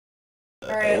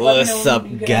Alright, What's up,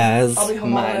 guys?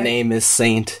 My name name is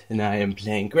Saint, and I am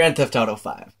playing Grand Theft Auto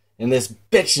 5. And this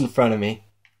bitch in front of me,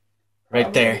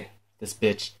 right there, this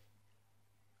bitch,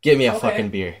 get me a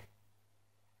fucking beer.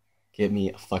 Get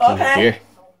me a fucking beer.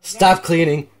 Stop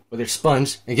cleaning with your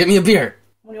sponge and get me a beer.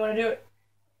 When do you want to do it?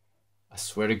 I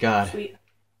swear to God, Sweet.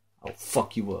 I'll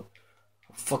fuck you up.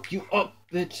 I'll fuck you up,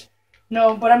 bitch.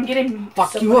 No, but I'm getting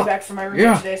Fuck some you money up. back from my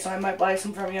roommate today, so I might buy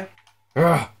some from you.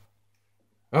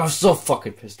 I'm so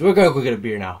fucking pissed. We're gonna go get a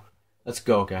beer now. Let's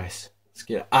go, guys. Let's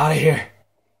get out of here.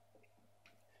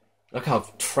 Look how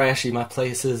trashy my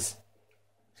place is.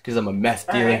 It's because I'm a meth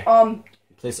dealer. Alright,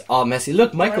 The place is all messy.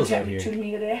 Look, Michael's what out here. to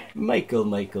me today? Michael,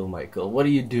 what are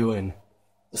you doing?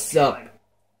 What's up?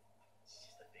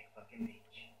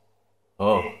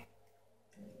 Oh,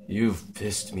 you've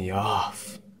pissed me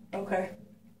off Okay.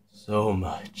 so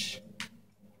much.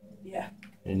 Yeah.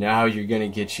 And now you're gonna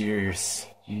get yours,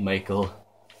 Michael.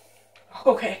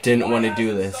 Okay. Didn't want to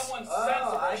do this.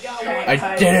 I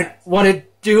Alright, didn't want to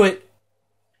do it.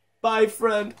 Bye,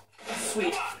 friend.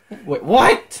 Sweet. Wait,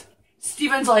 what?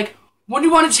 Steven's like, when do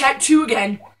you want to tattoo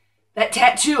again? That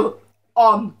tattoo.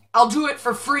 I'll do it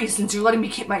for free since you're letting me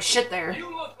keep my shit there.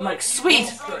 I'm like,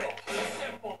 sweet.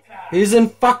 He's in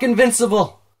fucking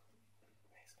invincible.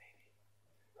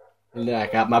 And I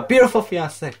got my beautiful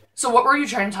fiance. So what were you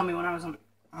trying to tell me when I was on?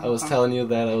 I was telling you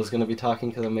that I was gonna be talking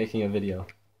because I'm making a video.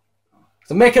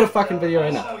 So I'm making a fucking video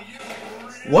right now.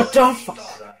 What the fuck?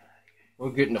 We're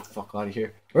getting the fuck out of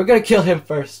here. We're gonna kill him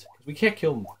first. We can't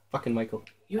kill fucking Michael.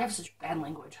 You have such bad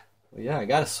language. Well, yeah, I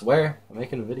gotta swear. I'm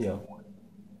making a video.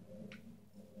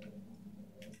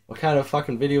 What kind of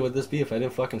fucking video would this be if I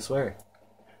didn't fucking swear?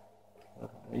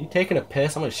 Are you taking a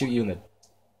piss? I'm gonna shoot you in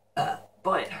the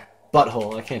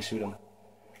butthole. I can't shoot him.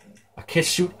 I can't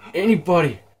shoot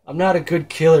anybody. I'm not a good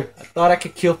killer. I thought I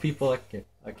could kill people.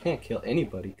 I can't kill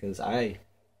anybody because I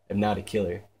am not a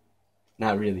killer.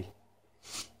 Not really.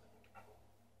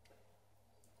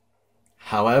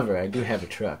 However, I do have a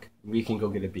truck. We can go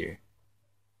get a beer.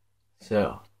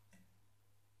 So,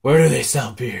 where do they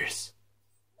sell beers?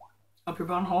 Up your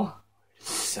bun hole.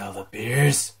 Sell the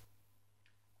beers?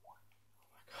 Oh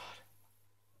my god.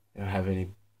 They don't have any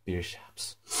beer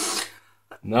shops.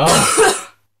 No!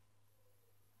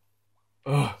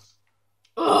 Ugh.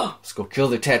 Let's go kill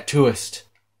the tattooist.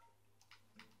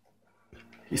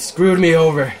 He screwed me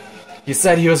over. He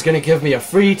said he was gonna give me a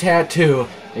free tattoo,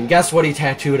 and guess what he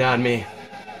tattooed on me?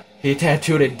 He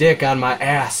tattooed a dick on my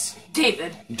ass.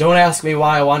 David. Don't ask me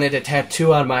why I wanted a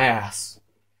tattoo on my ass.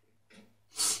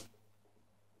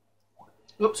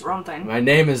 Oops, wrong thing. My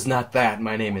name is not that.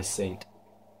 My name is Saint.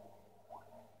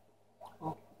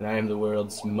 Oh. And I am the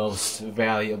world's most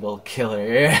valuable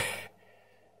killer.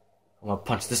 I'm gonna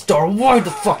punch this door wide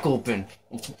the fuck open.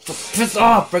 I'm pissed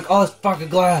off. Break all this fucking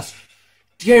glass.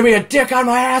 You gave me a dick on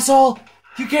my asshole?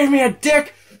 You gave me a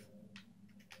dick?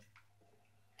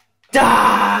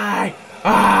 Die!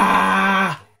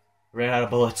 Ah! Ran out of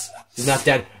bullets. He's not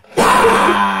dead.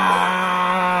 Ah!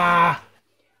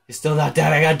 He's still not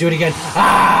dead. I gotta do it again.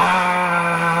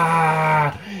 Ah!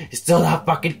 He's still not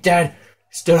fucking dead.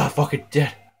 He's still not fucking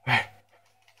dead. Right.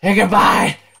 Hey,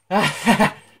 goodbye!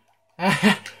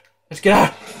 Let's get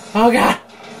out. Oh, God.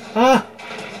 Oh,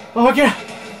 my God.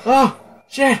 Oh,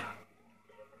 shit.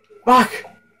 Fuck.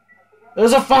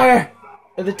 There's a fire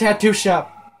at the tattoo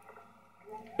shop.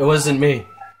 It wasn't me.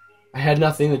 I had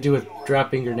nothing to do with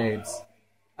dropping grenades.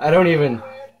 I don't even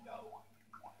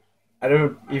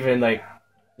like,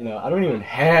 you know, I don't even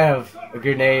have a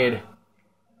grenade in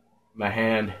my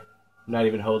hand. I'm not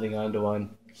even holding on to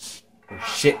one. Oh,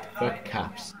 shit, fuck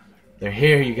cops. They're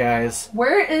here, you guys.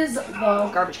 Where is the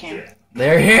garbage can?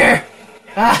 They're here!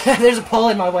 Ah, there's a pole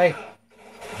in my way.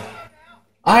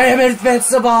 I am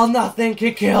invincible! Nothing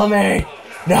can kill me!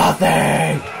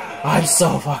 Nothing! I'm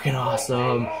so fucking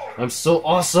awesome. I'm so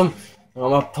awesome. I'm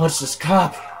gonna punch this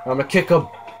cop. I'm gonna kick him.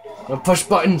 I'm gonna push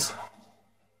buttons.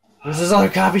 There's this other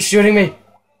cop, he's shooting me.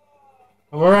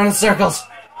 I'm running in circles.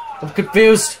 I'm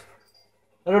confused.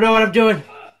 I don't know what I'm doing.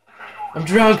 I'm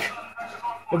drunk.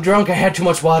 I had too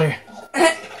much water.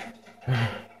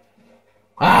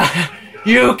 Ah!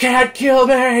 You can't kill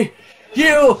me!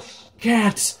 You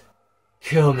can't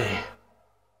kill me.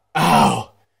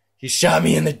 Ow! He shot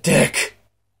me in the dick.